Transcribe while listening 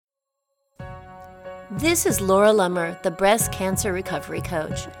This is Laura Lummer, the Breast Cancer Recovery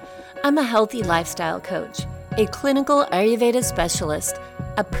Coach. I'm a healthy lifestyle coach, a clinical Ayurveda specialist,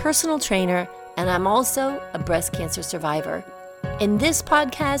 a personal trainer, and I'm also a breast cancer survivor. In this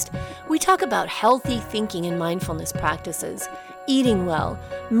podcast, we talk about healthy thinking and mindfulness practices, eating well,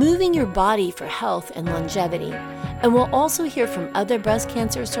 moving your body for health and longevity, and we'll also hear from other breast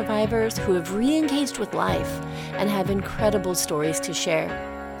cancer survivors who have re-engaged with life and have incredible stories to share.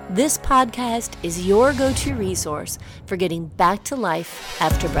 This podcast is your go-to resource for getting back to life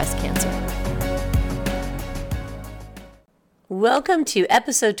after breast cancer. Welcome to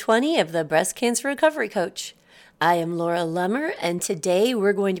episode 20 of the Breast Cancer Recovery Coach. I am Laura Lummer, and today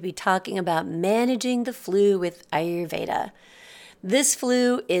we're going to be talking about managing the flu with Ayurveda. This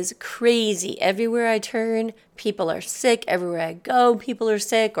flu is crazy. Everywhere I turn, people are sick. Everywhere I go, people are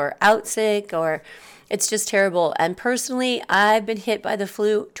sick or out sick, or it's just terrible. And personally, I've been hit by the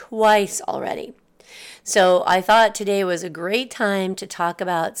flu twice already. So I thought today was a great time to talk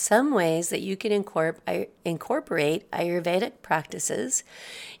about some ways that you can incorporate Ayurvedic practices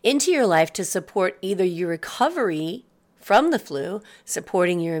into your life to support either your recovery from the flu,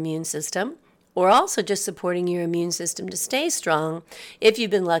 supporting your immune system, or also just supporting your immune system to stay strong if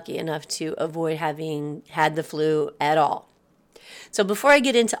you've been lucky enough to avoid having had the flu at all. So before I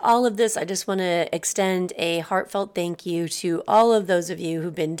get into all of this, I just want to extend a heartfelt thank you to all of those of you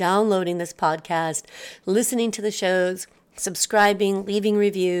who've been downloading this podcast, listening to the shows, subscribing, leaving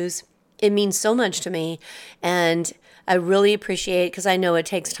reviews. It means so much to me, and I really appreciate it because I know it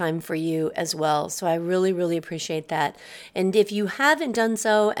takes time for you as well. So I really, really appreciate that. And if you haven't done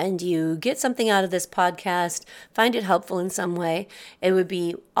so and you get something out of this podcast, find it helpful in some way, it would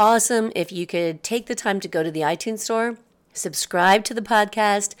be awesome if you could take the time to go to the iTunes store, subscribe to the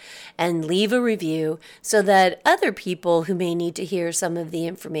podcast, and leave a review so that other people who may need to hear some of the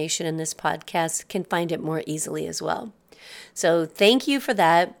information in this podcast can find it more easily as well. So thank you for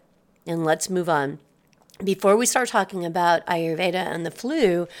that, and let's move on. Before we start talking about Ayurveda and the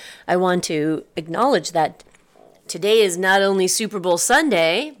flu, I want to acknowledge that today is not only Super Bowl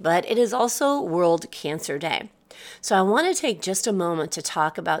Sunday, but it is also World Cancer Day. So I want to take just a moment to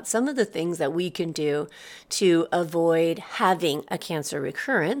talk about some of the things that we can do to avoid having a cancer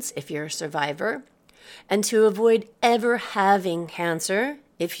recurrence if you're a survivor, and to avoid ever having cancer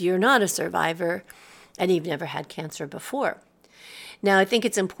if you're not a survivor and you've never had cancer before. Now, I think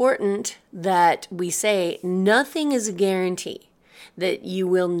it's important that we say nothing is a guarantee that you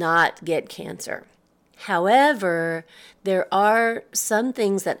will not get cancer. However, there are some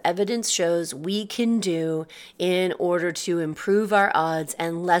things that evidence shows we can do in order to improve our odds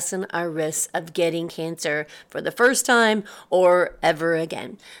and lessen our risks of getting cancer for the first time or ever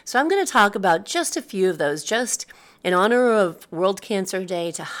again. So I'm going to talk about just a few of those, just in honor of World Cancer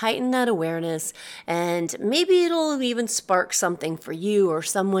Day, to heighten that awareness, and maybe it'll even spark something for you or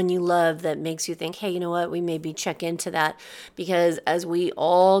someone you love that makes you think, hey, you know what, we maybe check into that, because as we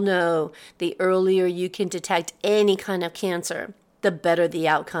all know, the earlier you can detect any kind of cancer, the better the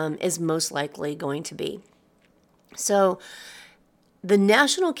outcome is most likely going to be. So the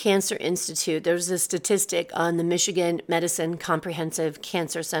National Cancer Institute, there's a statistic on the Michigan Medicine Comprehensive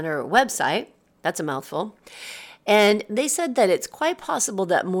Cancer Center website, that's a mouthful, and they said that it's quite possible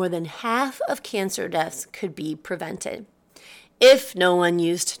that more than half of cancer deaths could be prevented if no one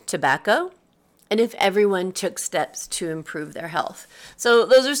used tobacco and if everyone took steps to improve their health. So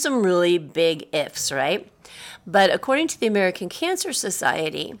those are some really big ifs, right? But according to the American Cancer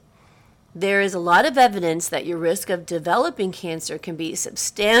Society, there is a lot of evidence that your risk of developing cancer can be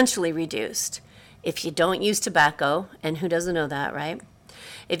substantially reduced if you don't use tobacco, and who doesn't know that, right?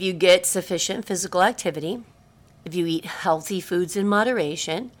 If you get sufficient physical activity, if you eat healthy foods in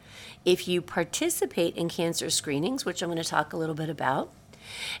moderation, if you participate in cancer screenings, which I'm going to talk a little bit about,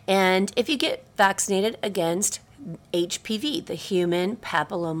 and if you get vaccinated against HPV, the human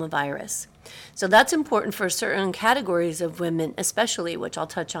papillomavirus. So that's important for certain categories of women especially, which I'll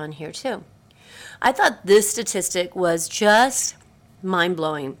touch on here too. I thought this statistic was just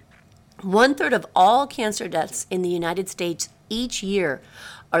mind-blowing. 1/3 of all cancer deaths in the United States each year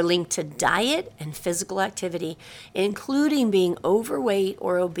are linked to diet and physical activity, including being overweight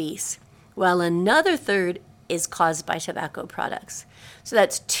or obese, while another third is caused by tobacco products. So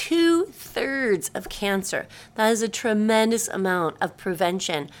that's 2/3 of cancer. That is a tremendous amount of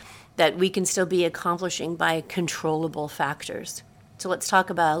prevention that we can still be accomplishing by controllable factors. So let's talk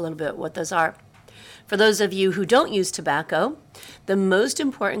about a little bit what those are. For those of you who don't use tobacco, the most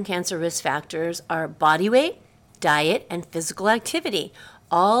important cancer risk factors are body weight, diet, and physical activity,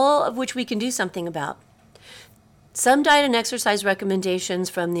 all of which we can do something about. Some diet and exercise recommendations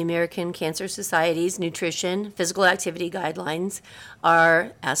from the American Cancer Society's nutrition, physical activity guidelines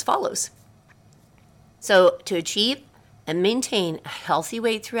are as follows. So to achieve and maintain a healthy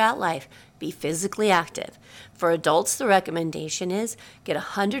weight throughout life, be physically active. For adults, the recommendation is get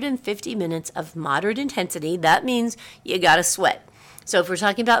 150 minutes of moderate intensity. That means you got to sweat. So if we're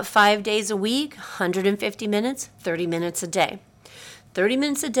talking about 5 days a week, 150 minutes, 30 minutes a day. 30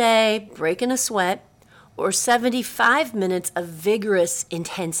 minutes a day, breaking a sweat, or 75 minutes of vigorous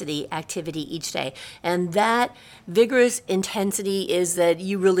intensity activity each day. And that vigorous intensity is that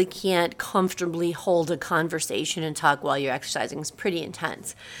you really can't comfortably hold a conversation and talk while you're exercising. It's pretty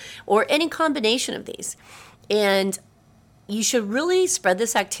intense. Or any combination of these. And you should really spread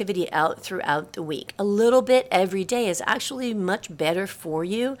this activity out throughout the week. A little bit every day is actually much better for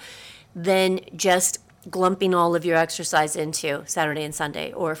you than just glumping all of your exercise into Saturday and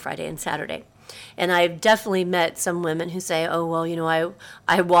Sunday or Friday and Saturday. And I've definitely met some women who say, oh, well,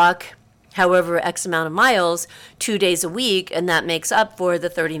 I walk however X amount of miles 2 days a week, and that makes up for the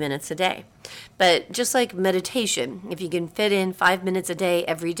 30 minutes a day. But just like meditation, if you can fit in 5 minutes a day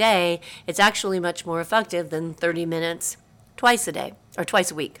every day, it's actually much more effective than 30 minutes twice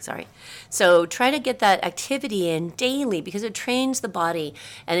a week. So try to get that activity in daily because it trains the body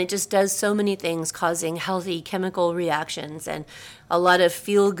and it just does so many things, causing healthy chemical reactions and a lot of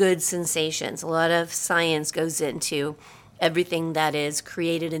feel-good sensations. A lot of science goes into everything that is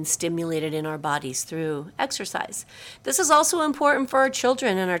created and stimulated in our bodies through exercise. This is also important for our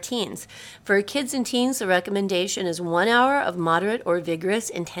children and our teens. For kids and teens, the recommendation is 1 hour of moderate or vigorous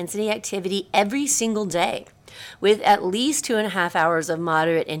intensity activity every single day, with at least 2.5 hours of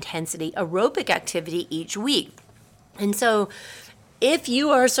moderate intensity aerobic activity each week. And so if you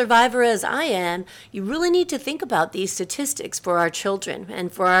are a survivor as I am, you really need to think about these statistics for our children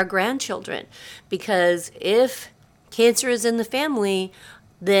and for our grandchildren, because if cancer is in the family,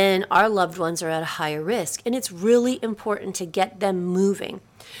 then our loved ones are at a higher risk. And it's really important to get them moving.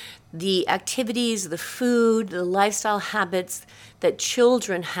 The activities, the food, the lifestyle habits that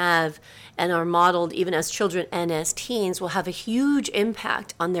children have and are modeled even as children and as teens will have a huge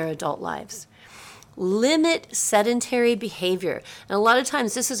impact on their adult lives. Limit sedentary behavior. And a lot of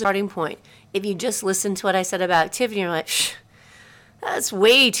times this is a starting point. If you just listen to what I said about activity, you're like, that's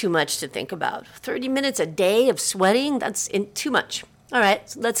way too much to think about. 30 minutes a day of sweating, that's too much. All right,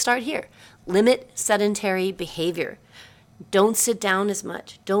 so let's start here. Limit sedentary behavior. Don't sit down as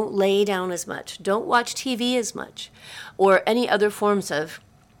much. Don't lay down as much. Don't watch TV as much. Or any other forms of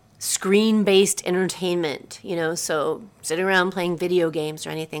screen-based entertainment, so sitting around playing video games or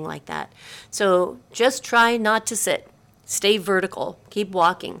anything like that. So just try not to sit. Stay vertical. Keep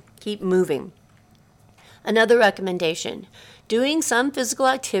walking. Keep moving. Another recommendation, doing some physical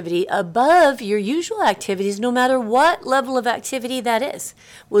activity above your usual activities, no matter what level of activity that is,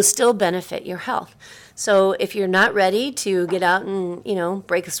 will still benefit your health. So if you're not ready to get out and,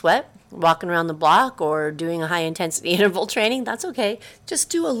 break a sweat, walking around the block or doing a high intensity interval training, that's okay. Just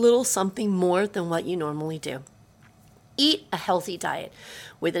do a little something more than what you normally do. Eat a healthy diet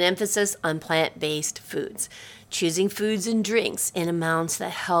with an emphasis on plant-based foods. Choosing foods and drinks in amounts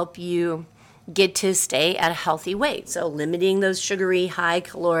that help you get to stay at a healthy weight. So limiting those sugary, high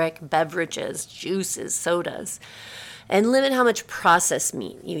caloric beverages, juices, sodas, and limit how much processed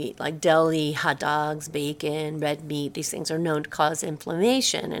meat you eat, like deli, hot dogs, bacon, red meat. These things are known to cause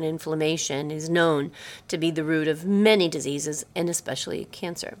inflammation, and inflammation is known to be the root of many diseases, and especially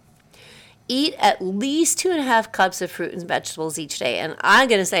cancer. Eat at least 2.5 cups of fruit and vegetables each day. And I'm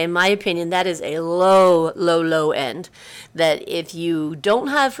going to say, in my opinion, that is a low end. That if you don't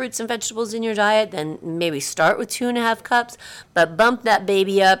have fruits and vegetables in your diet, then maybe start with 2.5 cups, but bump that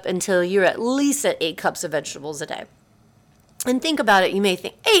baby up until you're at least at 8 cups of vegetables a day. And think about it, you may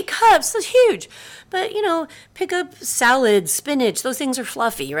think, 8 cups, that's huge. But, pick up salad, spinach, those things are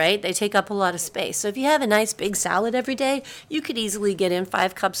fluffy, right? They take up a lot of space. So if you have a nice big salad every day, you could easily get in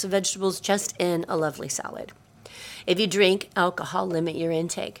 5 cups of vegetables just in a lovely salad. If you drink alcohol, limit your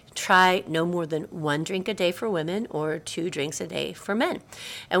intake. Try no more than 1 drink a day for women or 2 drinks a day for men.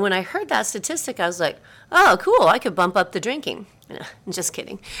 And when I heard that statistic, I was like, oh, cool, I could bump up the drinking. No, I'm just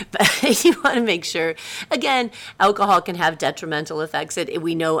kidding. But you want to make sure, again, alcohol can have detrimental effects.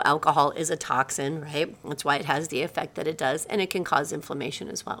 We know alcohol is a toxin, right? That's why it has the effect that it does, and it can cause inflammation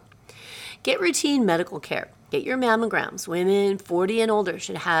as well. Get routine medical care. Get your mammograms. Women 40 and older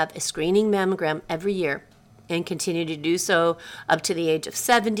should have a screening mammogram every year and continue to do so up to the age of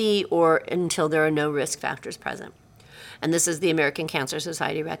 70 or until there are no risk factors present. And this is the American Cancer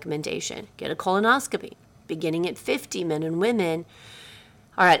Society recommendation. Get a colonoscopy. Beginning at 50, men and women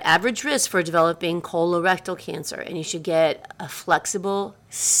All right, average risk for developing colorectal cancer, and you should get a flexible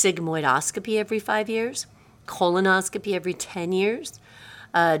sigmoidoscopy every 5 years, colonoscopy every 10 years,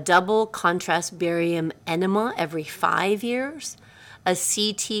 double contrast barium enema every 5 years, a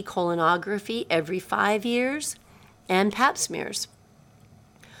CT colonography every 5 years, and pap smears.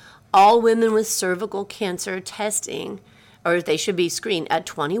 All women with cervical cancer testing, or they should be screened at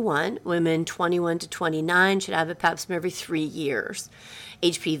 21. Women 21 to 29 should have a pap smear every 3 years.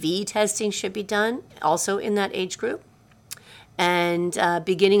 HPV testing should be done also in that age group. And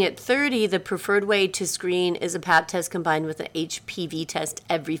beginning at 30, the preferred way to screen is a pap test combined with an HPV test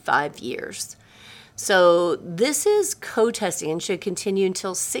every 5 years. So this is co-testing and should continue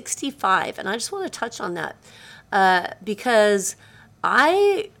until 65. And I just want to touch on that because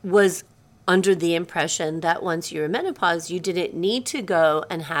I was under the impression that once you were menopause, you didn't need to go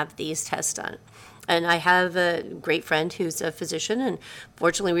and have these tests done. And I have a great friend who's a physician, and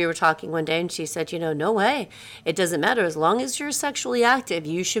fortunately we were talking one day and she said, no way. It doesn't matter. As long as you're sexually active,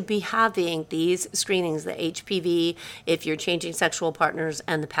 you should be having these screenings, the HPV, if you're changing sexual partners,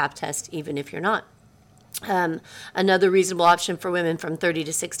 and the pap test, even if you're not. Another reasonable option for women from 30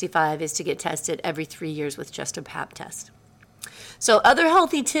 to 65 is to get tested every 3 years with just a pap test. So other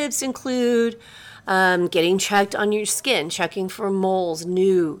healthy tips include getting checked on your skin, checking for moles,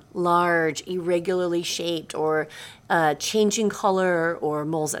 new, large, irregularly shaped, or changing color, or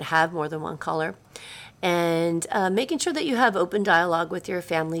moles that have more than one color. And making sure that you have open dialogue with your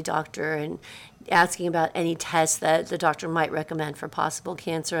family doctor and asking about any tests that the doctor might recommend for possible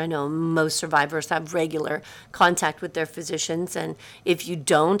cancer. I know most survivors have regular contact with their physicians, and if you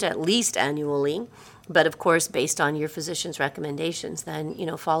don't, at least annually. But of course, based on your physician's recommendations, then,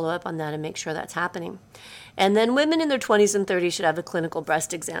 follow up on that and make sure that's happening. And then women in their 20s and 30s should have a clinical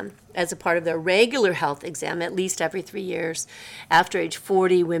breast exam as a part of their regular health exam, at least every 3 years. After age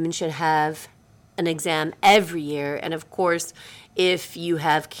 40, women should have an exam every year. And of course, if you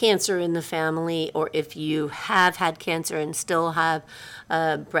have cancer in the family, or if you have had cancer and still have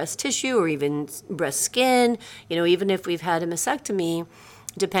breast tissue or even breast skin, even if we've had a mastectomy,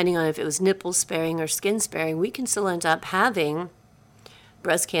 depending on if it was nipple sparing or skin sparing, we can still end up having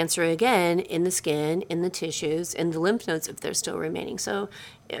breast cancer again in the skin, in the tissues, in the lymph nodes if they're still remaining. So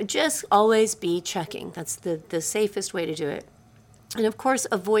just always be checking. That's the safest way to do it. And of course,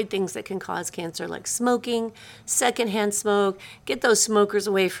 avoid things that can cause cancer like smoking, secondhand smoke. Get those smokers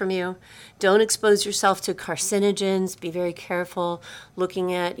away from you. Don't expose yourself to carcinogens. Be very careful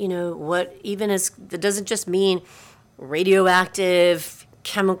looking at, what even as, that doesn't just mean radioactive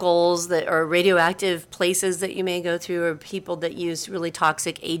chemicals that are radioactive places that you may go through, or people that use really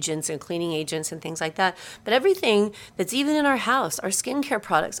toxic agents and cleaning agents and things like that. But everything that's even in our house, our skincare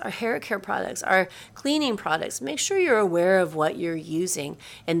products, our hair care products, our cleaning products, make sure you're aware of what you're using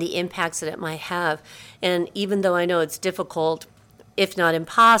and the impacts that it might have. And even though I know it's difficult, if not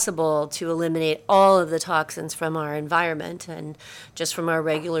impossible, to eliminate all of the toxins from our environment and just from our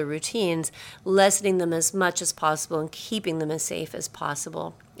regular routines, lessening them as much as possible and keeping them as safe as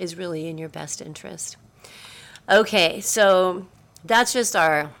possible is really in your best interest. Okay, so that's just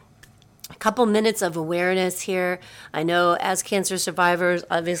our couple minutes of awareness here. I know as cancer survivors,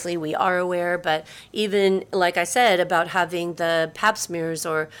 obviously we are aware, but even like I said about having the pap smears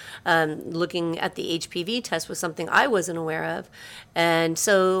or looking at the HPV test was something I wasn't aware of. And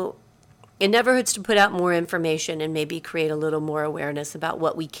so it never hurts to put out more information and maybe create a little more awareness about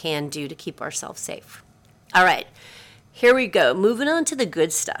what we can do to keep ourselves safe. All right. Here we go. Moving on to the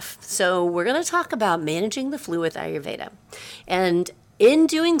good stuff. So we're going to talk about managing the flu with Ayurveda. And in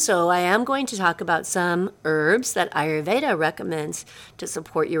doing so, I am going to talk about some herbs that Ayurveda recommends to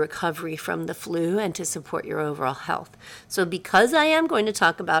support your recovery from the flu and to support your overall health. So because I am going to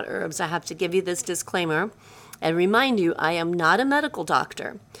talk about herbs, I have to give you this disclaimer and remind you I am not a medical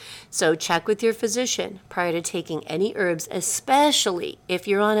doctor. So check with your physician prior to taking any herbs, especially if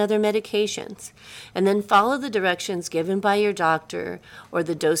you're on other medications. And then follow the directions given by your doctor or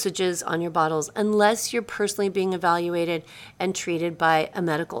the dosages on your bottles unless you're personally being evaluated and treated by a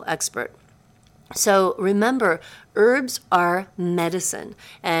medical expert. So remember, herbs are medicine,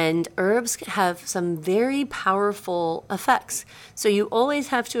 and herbs have some very powerful effects. So you always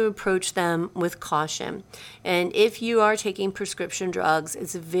have to approach them with caution. And if you are taking prescription drugs,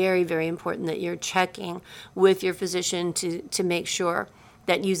 it's very, very important that you're checking with your physician to make sure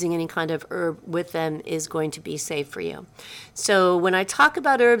that using any kind of herb with them is going to be safe for you. So when I talk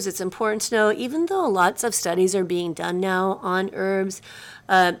about herbs, it's important to know, even though lots of studies are being done now on herbs,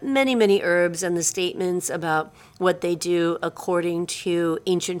 many herbs and the statements about what they do according to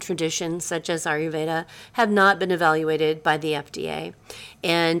ancient traditions, such as Ayurveda, have not been evaluated by the FDA.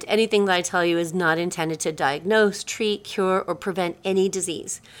 And anything that I tell you is not intended to diagnose, treat, cure, or prevent any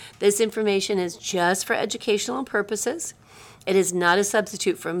disease. This information is just for educational purposes. It is not a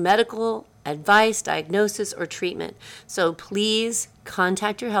substitute for medical advice, diagnosis, or treatment. So please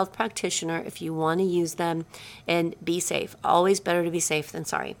contact your health practitioner if you want to use them, and be safe. Always better to be safe than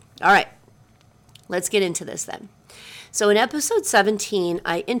sorry. All right, let's get into this then. So in episode 17,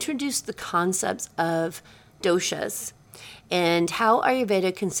 I introduced the concepts of doshas and how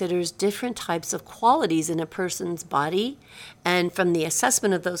Ayurveda considers different types of qualities in a person's body. And from the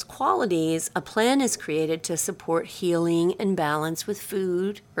assessment of those qualities, a plan is created to support healing and balance with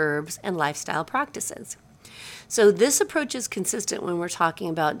food, herbs, and lifestyle practices. So this approach is consistent when we're talking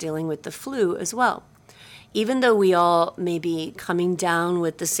about dealing with the flu as well. Even though we all may be coming down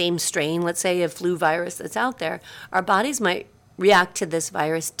with the same strain, let's say a flu virus that's out there, our bodies might react to this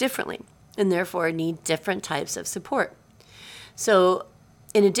virus differently and therefore need different types of support. So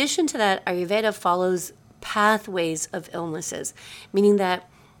in addition to that, Ayurveda follows pathways of illnesses, meaning that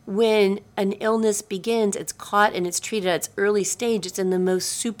when an illness begins, it's caught and it's treated at its early stage. It's in the most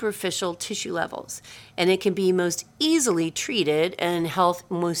superficial tissue levels, and it can be most easily treated and health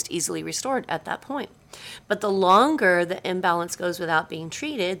most easily restored at that point. But the longer the imbalance goes without being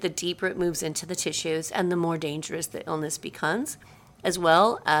treated, the deeper it moves into the tissues and the more dangerous the illness becomes, as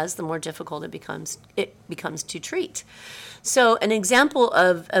well as the more difficult it becomes to treat. So an example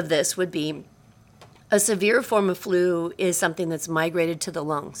of this would be a severe form of flu is something that's migrated to the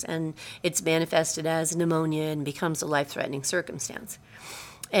lungs, and it's manifested as pneumonia and becomes a life-threatening circumstance.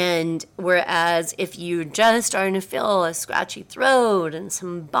 And whereas if you're just starting to feel a scratchy throat and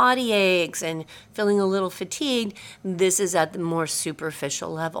some body aches and feeling a little fatigued, this is at the more superficial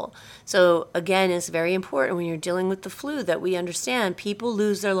level. So again, it's very important when you're dealing with the flu that we understand people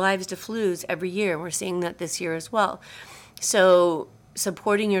lose their lives to flus every year. We're seeing that this year as well. So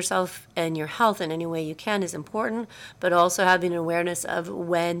supporting yourself and your health in any way you can is important, but also having an awareness of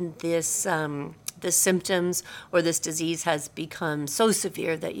when the symptoms or this disease has become so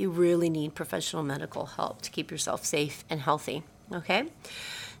severe that you really need professional medical help to keep yourself safe and healthy. Okay?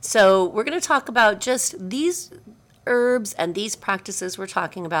 So we're going to talk about just these herbs, and these practices we're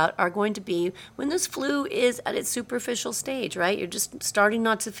talking about are going to be when this flu is at its superficial stage, right? You're just starting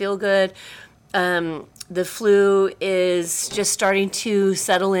not to feel good. The flu is just starting to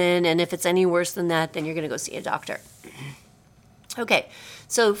settle in, and if it's any worse than that, then you're going to go see a doctor. Okay,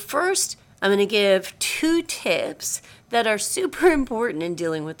 so first, I'm going to give 2 tips that are super important in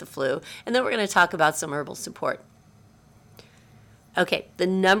dealing with the flu, and then we're going to talk about some herbal support. Okay, the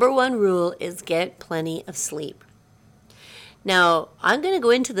number 1 rule is get plenty of sleep. Now, I'm going to go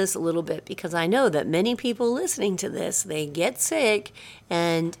into this a little bit because I know that many people listening to this, they get sick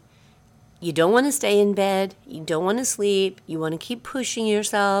and you don't want to stay in bed, you don't want to sleep, you want to keep pushing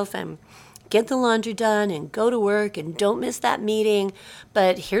yourself and get the laundry done and go to work and don't miss that meeting.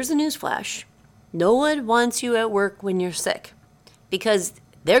 But here's a newsflash. No one wants you at work when you're sick because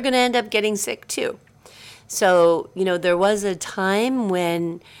they're going to end up getting sick too. So, there was a time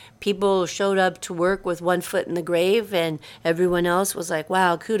when people showed up to work with one foot in the grave and everyone else was like,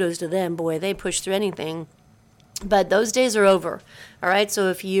 wow, kudos to them. Boy, they pushed through anything. But those days are over, all right? So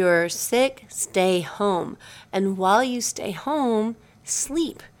if you're sick, stay home. And while you stay home,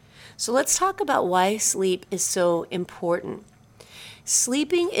 sleep. So let's talk about why sleep is so important.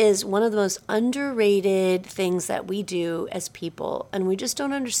 Sleeping is one of the most underrated things that we do as people, and we just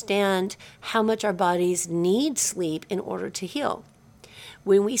don't understand how much our bodies need sleep in order to heal.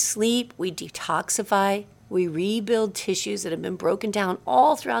 When we sleep, we detoxify, we rebuild tissues that have been broken down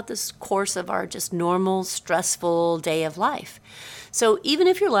all throughout this course of our just normal, stressful day of life. So even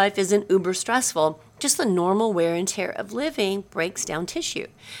if your life isn't uber stressful, just the normal wear and tear of living breaks down tissue.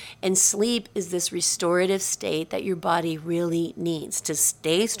 And sleep is this restorative state that your body really needs to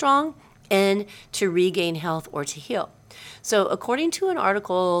stay strong and to regain health or to heal. So according to an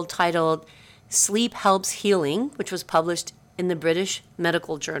article titled Sleep Helps Healing, which was published in the British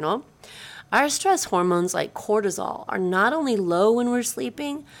Medical Journal, our stress hormones like cortisol are not only low when we're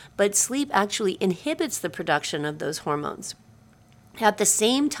sleeping, but sleep actually inhibits the production of those hormones at the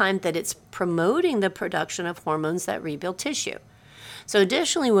same time that it's promoting the production of hormones that rebuild tissue. So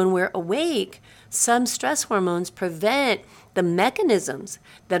additionally, when we're awake, some stress hormones prevent the mechanisms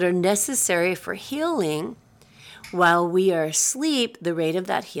that are necessary for healing, While we are asleep, the rate of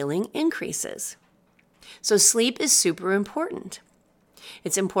that healing increases. So sleep is super important.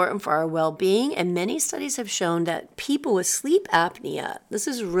 It's important for our well-being, and many studies have shown that people with sleep apnea, this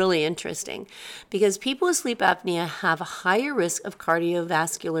is really interesting, because people with sleep apnea have a higher risk of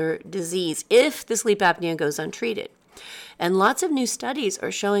cardiovascular disease if the sleep apnea goes untreated. And lots of new studies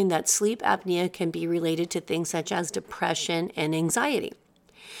are showing that sleep apnea can be related to things such as depression and anxiety.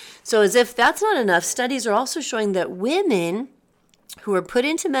 So as if that's not enough, studies are also showing that women who are put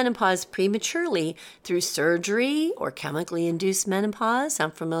into menopause prematurely through surgery or chemically induced menopause,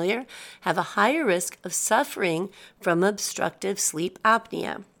 sound familiar, have a higher risk of suffering from obstructive sleep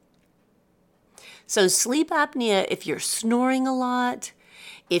apnea. So sleep apnea, if you're snoring a lot,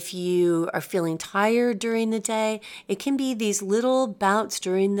 if you are feeling tired during the day, it can be these little bouts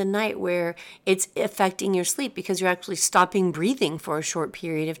during the night where it's affecting your sleep because you're actually stopping breathing for a short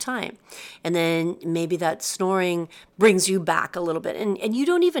period of time. And then maybe that snoring brings you back a little bit. And you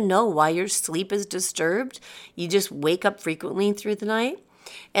don't even know why your sleep is disturbed. You just wake up frequently through the night.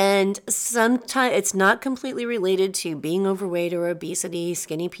 And sometimes it's not completely related to being overweight or obesity.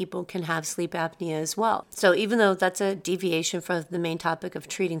 Skinny people can have sleep apnea as well. So even though that's a deviation from the main topic of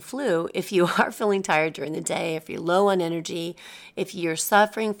treating flu, if you are feeling tired during the day, if you're low on energy, if you're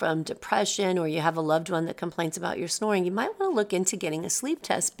suffering from depression, or you have a loved one that complains about your snoring, you might want to look into getting a sleep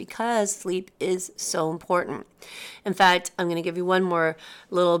test because sleep is so important. In fact, I'm going to give you one more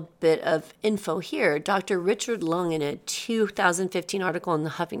little bit of info here. Dr. Richard Lung, in a 2015 article in the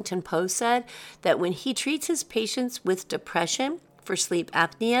Huffington Post, said that when he treats his patients with depression for sleep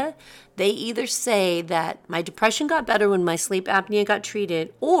apnea, they either say that my depression got better when my sleep apnea got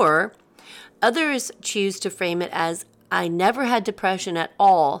treated, or others choose to frame it as I never had depression at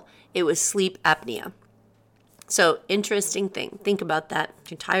all. It was sleep apnea. So interesting thing. Think about that. If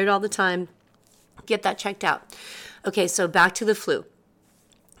you're tired all the time, get that checked out. Okay, so back to the flu.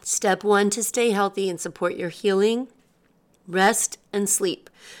 Step 1 to stay healthy and support your healing: rest and sleep.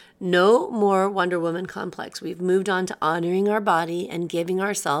 No more Wonder Woman complex. We've moved on to honoring our body and giving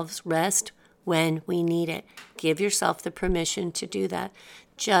ourselves rest when we need it. Give yourself the permission to do that.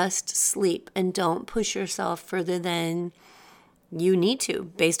 Just sleep and don't push yourself further than you need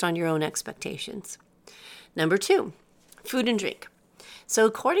to based on your own expectations. Number 2, food and drink. So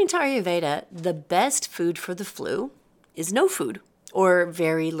according to Ayurveda, the best food for the flu is no food or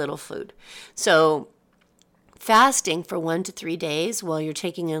very little food. So fasting for 1 to 3 days while you're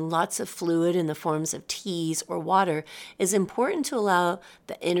taking in lots of fluid in the forms of teas or water is important to allow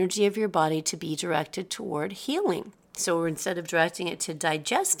the energy of your body to be directed toward healing. So instead of directing it to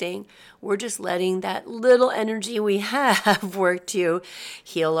digesting, we're just letting that little energy we have work to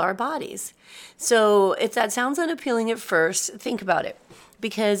heal our bodies. So if that sounds unappealing at first, think about it,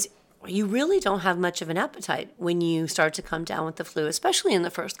 because you really don't have much of an appetite when you start to come down with the flu, especially in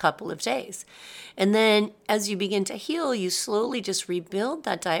the first couple of days. And then as you begin to heal, you slowly just rebuild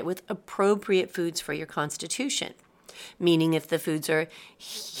that diet with appropriate foods for your constitution. Meaning if the foods are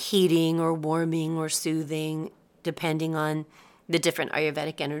heating or warming or soothing, depending on the different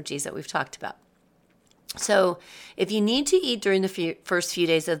Ayurvedic energies that we've talked about. So if you need to eat during the first few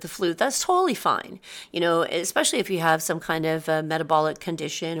days of the flu, that's totally fine. Especially if you have some kind of metabolic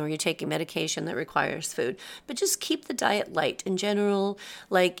condition or you're taking medication that requires food. But just keep the diet light. In general,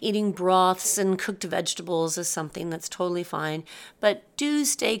 like eating broths and cooked vegetables is something that's totally fine. But do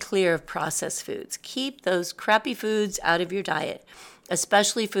stay clear of processed foods. Keep those crappy foods out of your diet,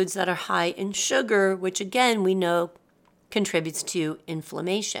 especially foods that are high in sugar, which again, we know contributes to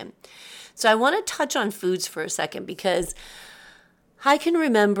inflammation. So I want to touch on foods for a second because I can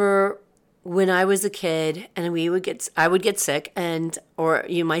remember when I was a kid and I would get sick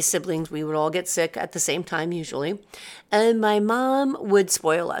my siblings, we would all get sick at the same time usually. And my mom would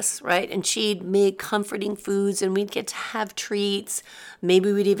spoil us, right? And she'd make comforting foods and we'd get to have treats.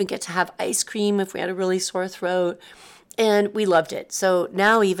 Maybe we'd even get to have ice cream if we had a really sore throat. And we loved it. So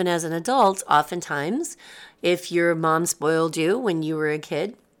now even as an adult, oftentimes, if your mom spoiled you when you were a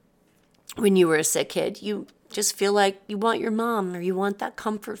kid, when you were a sick kid, you just feel like you want your mom or you want that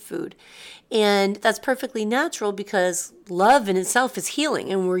comfort food. And that's perfectly natural because love in itself is healing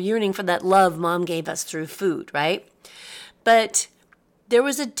and we're yearning for that love mom gave us through food, right? But there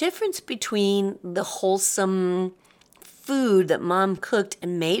was a difference between the wholesome food that mom cooked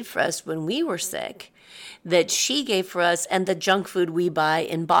and made for us when we were sick that she gave for us and the junk food we buy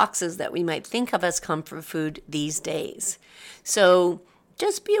in boxes that we might think of as comfort food these days. So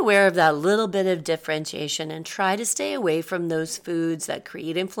just be aware of that little bit of differentiation and try to stay away from those foods that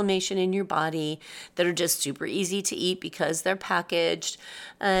create inflammation in your body, that are just super easy to eat because they're packaged.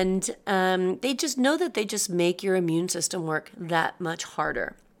 And they just know that they just make your immune system work that much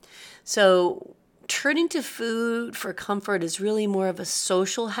harder. So turning to food for comfort is really more of a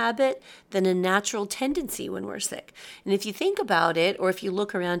social habit than a natural tendency when we're sick. And if you think about it, or if you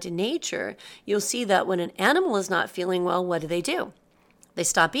look around in nature, you'll see that when an animal is not feeling well, what do? They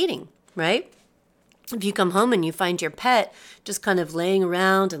stop eating, right? If you come home and you find your pet just kind of laying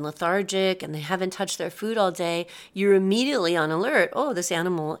around and lethargic and they haven't touched their food all day, you're immediately on alert. Oh, this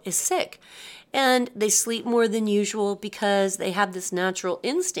animal is sick. And they sleep more than usual because they have this natural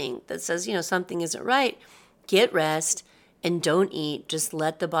instinct that says, something isn't right. Get rest and don't eat. Just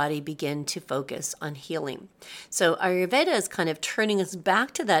let the body begin to focus on healing. So Ayurveda is kind of turning us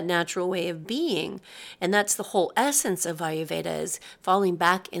back to that natural way of being. And that's the whole essence of Ayurveda, is falling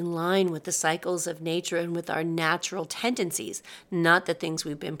back in line with the cycles of nature and with our natural tendencies, not the things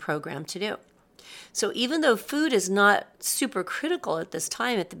we've been programmed to do. So even though food is not super critical at this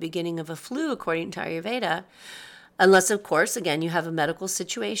time at the beginning of a flu, according to Ayurveda, unless, of course, again, you have a medical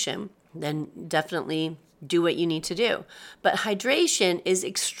situation, then definitely do what you need to do. But hydration is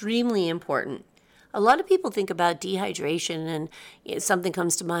extremely important. A lot of people think about dehydration and something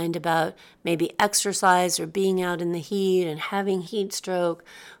comes to mind about maybe exercise or being out in the heat and having heat stroke.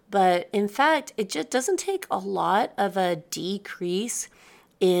 But in fact, it just doesn't take a lot of a decrease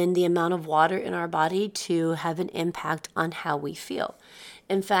in the amount of water in our body to have an impact on how we feel.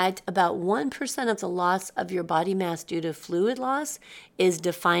 In fact, about 1% of the loss of your body mass due to fluid loss is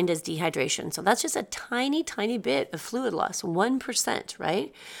defined as dehydration. So that's just a tiny, tiny bit of fluid loss, 1%,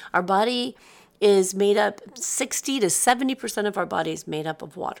 right? Our body is made up, 60 to 70% of our body is made up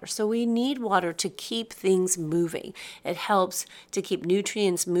of water. So we need water to keep things moving. It helps to keep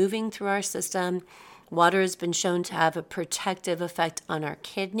nutrients moving through our system. Water has been shown to have a protective effect on our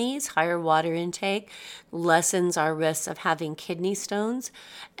kidneys. Higher water intake lessens our risks of having kidney stones.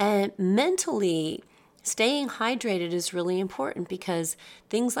 And mentally, staying hydrated is really important because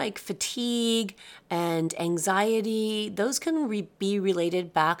things like fatigue and anxiety, those can be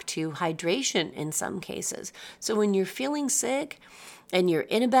related back to hydration in some cases. So when you're feeling sick, and you're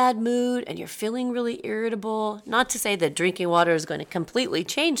in a bad mood and you're feeling really irritable, not to say that drinking water is going to completely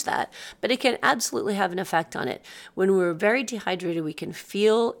change that, but it can absolutely have an effect on it. When we're very dehydrated, we can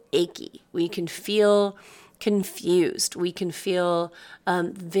feel achy. We can feel confused. We can feel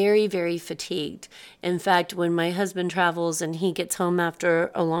very, very fatigued. In fact, when my husband travels and he gets home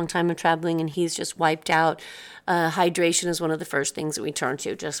after a long time of traveling and he's just wiped out, hydration is one of the first things that we turn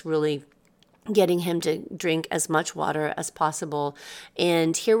to, just really getting him to drink as much water as possible.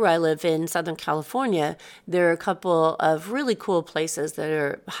 And here where I live in Southern California, there are a couple of really cool places that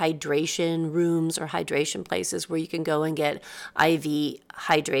are hydration rooms or hydration places where you can go and get IV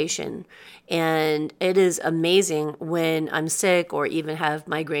hydration. And it is amazing when I'm sick or even have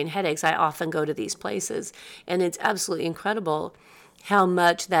migraine headaches. I often go to these places, and it's absolutely incredible how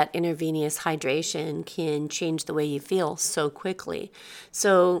much that intravenous hydration can change the way you feel so quickly.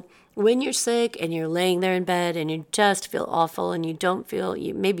 So when you're sick and you're laying there in bed and you just feel awful and you don't feel,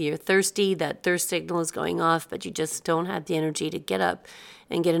 maybe you're thirsty, that thirst signal is going off, but you just don't have the energy to get up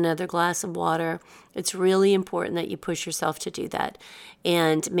and get another glass of water, it's really important that you push yourself to do that.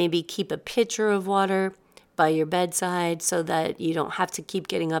 And maybe keep a pitcher of water by your bedside so that you don't have to keep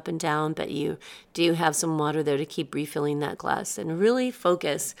getting up and down, but you do have some water there to keep refilling that glass. And really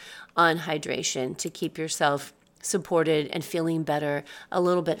focus on hydration to keep yourself supported and feeling better a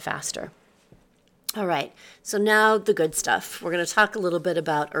little bit faster. All right, so now the good stuff. We're going to talk a little bit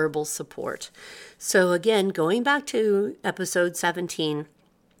about herbal support. So again, going back to episode 17,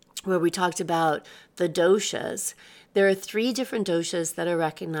 where we talked about the doshas, there are 3 different doshas that are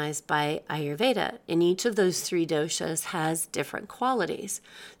recognized by Ayurveda, and each of those 3 doshas has different qualities.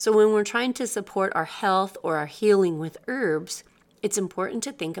 So when we're trying to support our health or our healing with herbs, it's important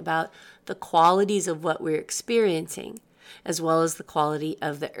to think about the qualities of what we're experiencing, as well as the quality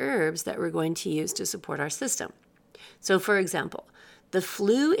of the herbs that we're going to use to support our system. So for example, the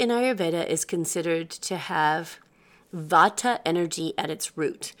flu in Ayurveda is considered to have Vata energy at its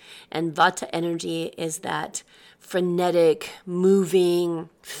root. And Vata energy is that frenetic, moving,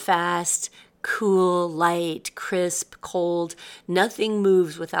 fast, cool, light, crisp, cold. Nothing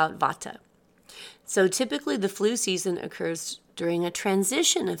moves without Vata. So typically the flu season occurs during a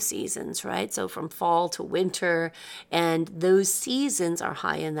transition of seasons, right? So from fall to winter, and those seasons are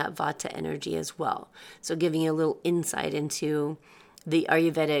high in that Vata energy as well. So giving you a little insight into the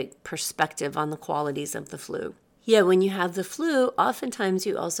Ayurvedic perspective on the qualities of the flu. Yeah, when you have the flu, oftentimes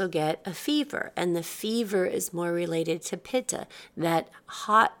you also get a fever, and the fever is more related to pitta, that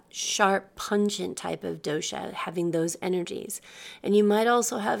hot, sharp, pungent type of dosha, having those energies. And you might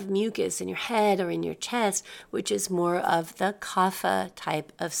also have mucus in your head or in your chest, which is more of the kapha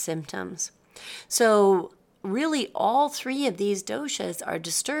type of symptoms. So really all three of these doshas are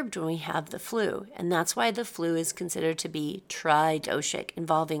disturbed when we have the flu, and that's why the flu is considered to be tridoshic,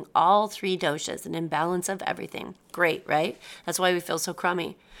 involving all three doshas, an imbalance of everything. Great, right? That's why we feel so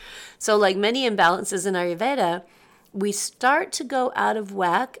crummy. So like many imbalances in Ayurveda, we start to go out of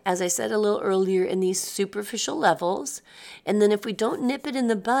whack, as I said a little earlier, in these superficial levels, and then if we don't nip it in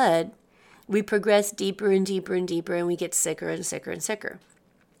the bud, we progress deeper and deeper and deeper, and we get sicker and sicker and sicker.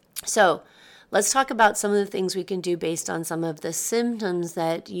 So let's talk about some of the things we can do based on some of the symptoms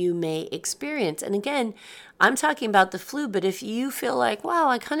that you may experience. And again, I'm talking about the flu, but if you feel like, wow,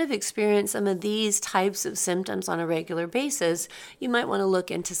 I kind of experience some of these types of symptoms on a regular basis, you might want to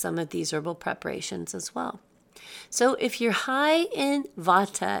look into some of these herbal preparations as well. So if you're high in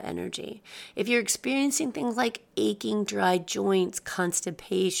vata energy, if you're experiencing things like aching, dry joints,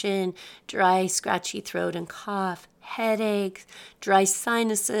 constipation, dry, scratchy throat and cough, headaches, dry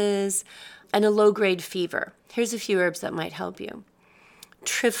sinuses, and a low-grade fever, here's a few herbs that might help you.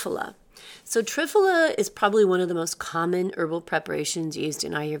 Triphala. So triphala is probably one of the most common herbal preparations used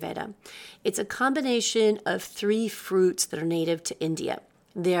in Ayurveda. It's a combination of 3 fruits that are native to India.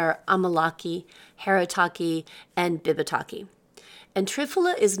 They are amalaki, haritaki, and bibataki. And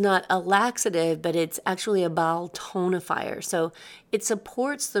triphala is not a laxative, but it's actually a bowel tonifier. So it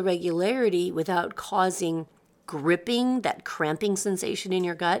supports the regularity without causing gripping, that cramping sensation in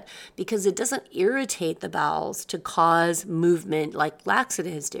your gut, because it doesn't irritate the bowels to cause movement like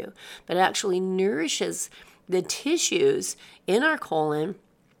laxatives do, but it actually nourishes the tissues in our colon,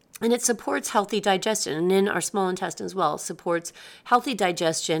 and it supports healthy digestion, and in our small intestine as well, supports healthy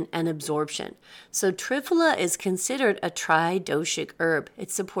digestion and absorption. So triphala is considered a tridoshic herb.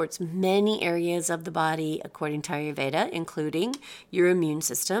 It supports many areas of the body according to Ayurveda, including your immune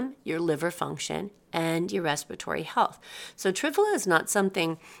system, your liver function, and your respiratory health. So triphala is not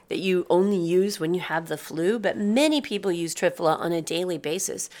something that you only use when you have the flu, but many people use triphala on a daily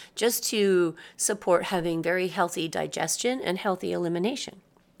basis just to support having very healthy digestion and healthy elimination.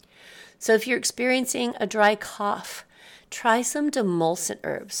 So if you're experiencing a dry cough, try some demulcent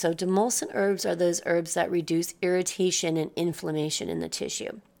herbs. So demulcent herbs are those herbs that reduce irritation and inflammation in the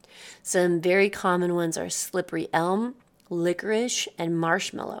tissue. Some very common ones are slippery elm, licorice, and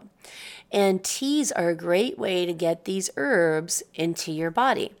marshmallow. And teas are a great way to get these herbs into your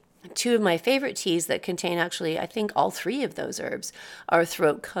body. 2 of my favorite teas that contain actually, I think all 3 of those herbs are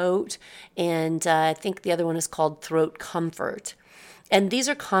Throat Coat, and I think the other one is called Throat Comfort. And these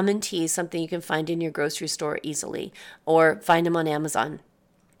are common teas, something you can find in your grocery store easily, or find them on Amazon.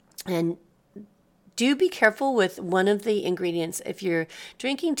 And do be careful with one of the ingredients. If you're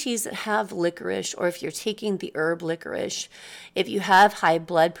drinking teas that have licorice, or if you're taking the herb licorice, if you have high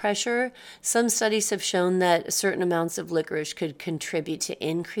blood pressure, some studies have shown that certain amounts of licorice could contribute to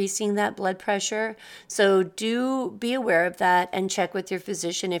increasing that blood pressure. So do be aware of that and check with your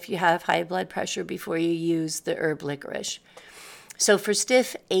physician if you have high blood pressure before you use the herb licorice. So for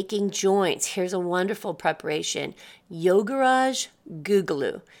stiff, aching joints, here's a wonderful preparation, Yogaraj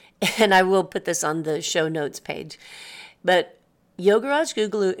Gugalu. And I will put this on the show notes page. But Yogaraj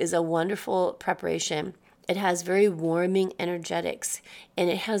Gugalu is a wonderful preparation. It has very warming energetics, and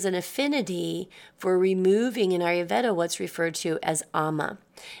it has an affinity for removing in Ayurveda what's referred to as ama.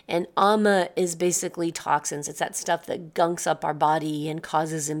 And ama is basically toxins. It's that stuff that gunks up our body and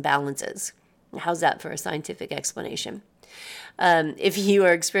causes imbalances. How's that for a scientific explanation? If you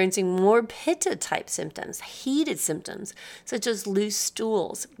are experiencing more pitta type symptoms, heated symptoms, such as loose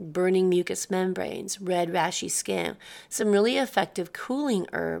stools, burning mucous membranes, red rashy skin, some really effective cooling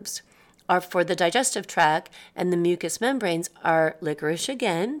herbs are for the digestive tract, and the mucous membranes are licorice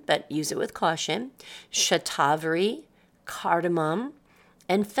again, but use it with caution, shatavari, cardamom,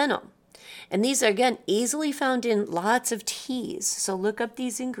 and fennel. And these are, again, easily found in lots of teas. So look up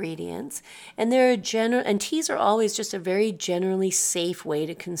these ingredients. And teas are always just a very generally safe way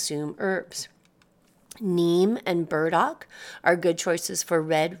to consume herbs. Neem and burdock are good choices for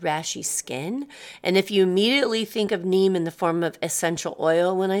red, rashy skin. And if you immediately think of neem in the form of essential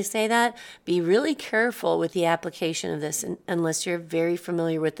oil when I say that, be really careful with the application of this unless you're very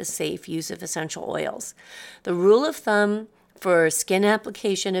familiar with the safe use of essential oils. The rule of thumb for skin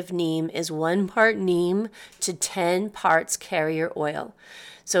application of neem is 1 part neem to 10 parts carrier oil.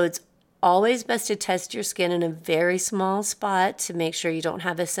 So it's always best to test your skin in a very small spot to make sure you don't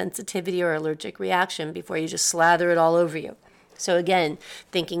have a sensitivity or allergic reaction before you just slather it all over you. So again,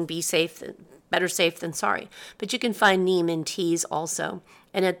 thinking be safe, better safe than sorry. But you can find neem in teas also.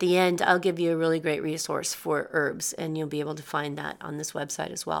 And at the end, I'll give you a really great resource for herbs, and you'll be able to find that on this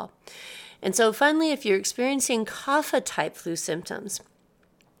website as well. And so finally, if you're experiencing kapha-type flu symptoms,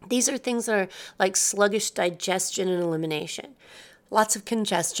 these are things that are like sluggish digestion and elimination, lots of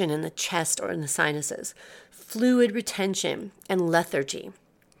congestion in the chest or in the sinuses, fluid retention, and lethargy.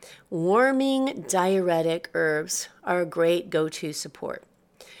 Warming diuretic herbs are a great go-to support.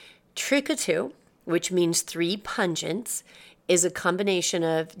 Trichatu, which means 3 pungents, is a combination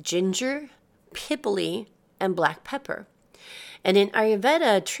of ginger, pipali, and black pepper. And in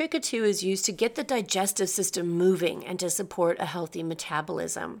Ayurveda, Trichatu is used to get the digestive system moving and to support a healthy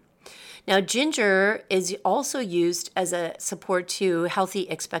metabolism. Now, ginger is also used as a support to healthy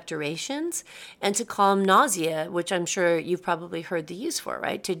expectorations and to calm nausea, which I'm sure you've probably heard the use for,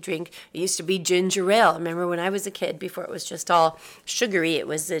 right? To drink, it used to be ginger ale. I remember when I was a kid, before it was just all sugary, it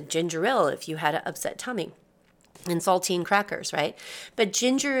was a ginger ale if you had an upset tummy. And saltine crackers, right? But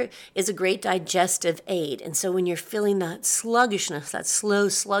ginger is a great digestive aid. And so when you're feeling that sluggishness, that slow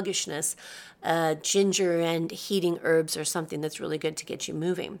sluggishness, ginger and heating herbs are something that's really good to get you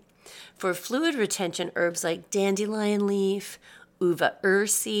moving. For fluid retention, herbs like dandelion leaf, uva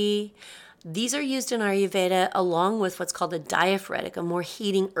ursi, these are used in Ayurveda along with what's called a diaphoretic, a more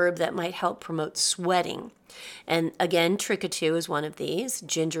heating herb that might help promote sweating. And again, trichatu is one of these,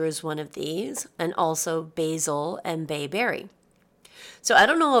 ginger is one of these, and also basil and bayberry. So I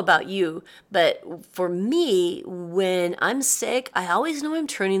don't know about you, but for me, when I'm sick, I always know I'm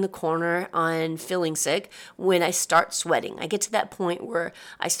turning the corner on feeling sick when I start sweating. I get to that point where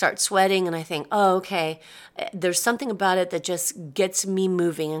I start sweating and I think, oh, okay, there's something about it that just gets me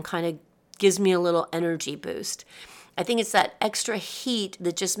moving and kind of gives me a little energy boost. I think it's that extra heat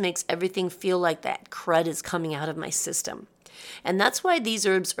that just makes everything feel like that crud is coming out of my system. And that's why these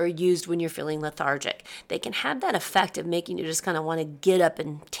herbs are used when you're feeling lethargic. They can have that effect of making you just kind of want to get up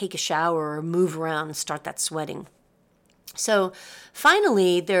and take a shower or move around and start that sweating. So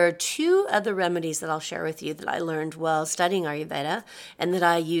finally, there are 2 other remedies that I'll share with you that I learned while studying Ayurveda and that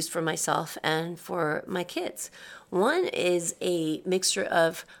I used for myself and for my kids. One is a mixture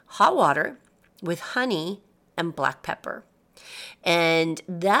of hot water with honey and black pepper. And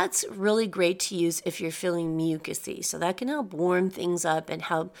that's really great to use if you're feeling mucusy. So that can help warm things up and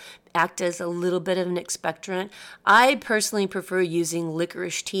help act as a little bit of an expectorant. I personally prefer using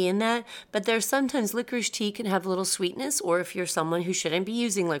licorice tea in that, but there's sometimes licorice tea can have a little sweetness, or if you're someone who shouldn't be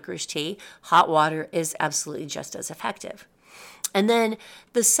using licorice tea, hot water is absolutely just as effective. And then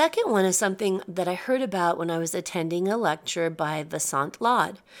the second one is something that I heard about when I was attending a lecture by Vasant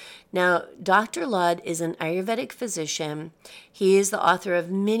Lad. Now, Dr. Lad is an Ayurvedic physician. He is the author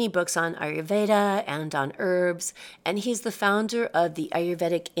of many books on Ayurveda and on herbs, and he's the founder of the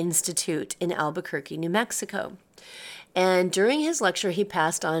Ayurvedic Institute in Albuquerque, New Mexico. And during his lecture, he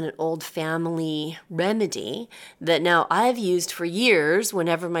passed on an old family remedy that now I've used for years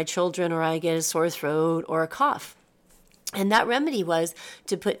whenever my children or I get a sore throat or a cough. And that remedy was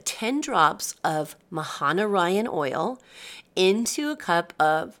to put 10 drops of Mahanarayan oil into a cup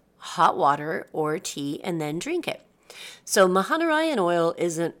of hot water or tea and then drink it. So Mahanarayan oil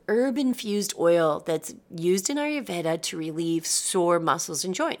is an herb-infused oil that's used in Ayurveda to relieve sore muscles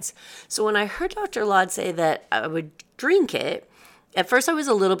and joints. So when I heard Dr. Lad say that I would drink it, at first I was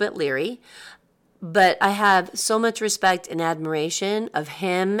a little bit leery. But I have so much respect and admiration of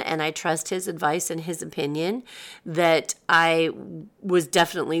him, and I trust his advice and his opinion that I was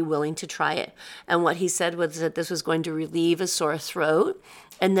definitely willing to try it. And what he said was that this was going to relieve a sore throat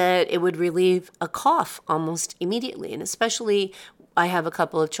and that it would relieve a cough almost immediately. And especially, I have a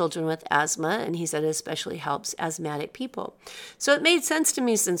couple of children with asthma, and he said it especially helps asthmatic people. So it made sense to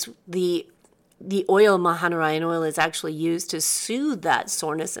me, since the oil, Mahanarayan oil, is actually used to soothe that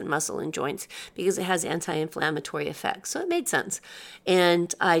soreness in muscle and joints because it has anti-inflammatory effects. So it made sense.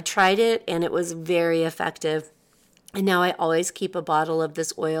 And I tried it, and it was very effective. And now I always keep a bottle of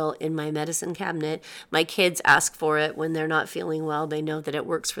this oil in my medicine cabinet. My kids ask for it when they're not feeling well. They know that it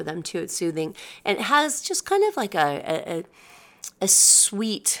works for them too. It's soothing. And it has just kind of like a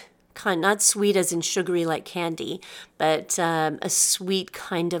sweet kind, not sweet as in sugary like candy, but a sweet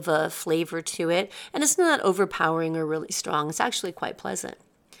kind of a flavor to it. And it's not overpowering or really strong. It's actually quite pleasant.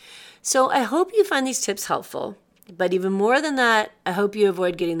 So I hope you find these tips helpful. But even more than that, I hope you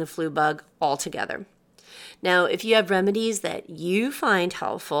avoid getting the flu bug altogether. Now, if you have remedies that you find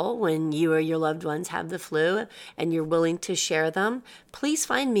helpful when you or your loved ones have the flu and you're willing to share them, please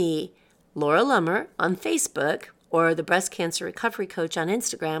find me Laura Lummer on Facebook or the Breast Cancer Recovery Coach on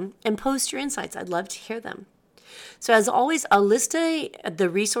Instagram and post your insights. I'd love to hear them. So as always, I'll list the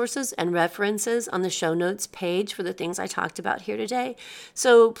resources and references on the show notes page for the things I talked about here today.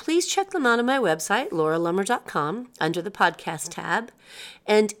 So please check them out on my website, lauralummer.com, under the podcast tab.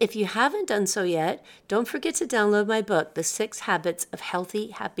 And if you haven't done so yet, don't forget to download my book, The 6 Habits of Healthy,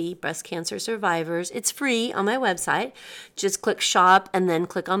 Happy Breast Cancer Survivors. It's free on my website. Just click shop and then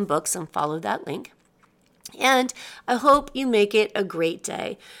click on books and follow that link. And I hope you make it a great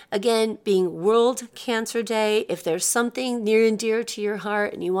day. Again, being World Cancer Day, if there's something near and dear to your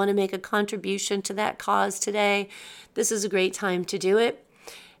heart and you want to make a contribution to that cause today, this is a great time to do it.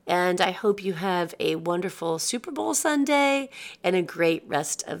 And I hope you have a wonderful Super Bowl Sunday and a great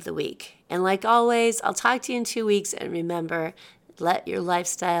rest of the week. And like always, I'll talk to you in 2 weeks. And remember, let your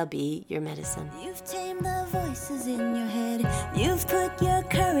lifestyle be your medicine. You've tamed the voices in your head. You've put your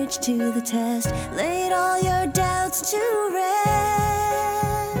courage to the test. Laid all your doubts to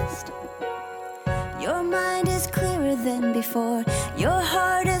rest. Your mind is clearer than before. Your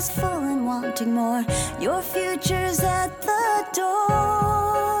heart is full and wanting more. Your future's at the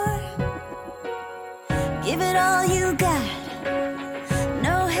door. Give it all you got.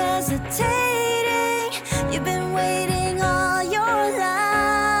 No hesitating. You've been waiting all your life.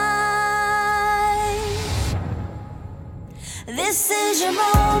 This is your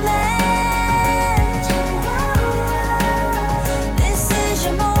moment.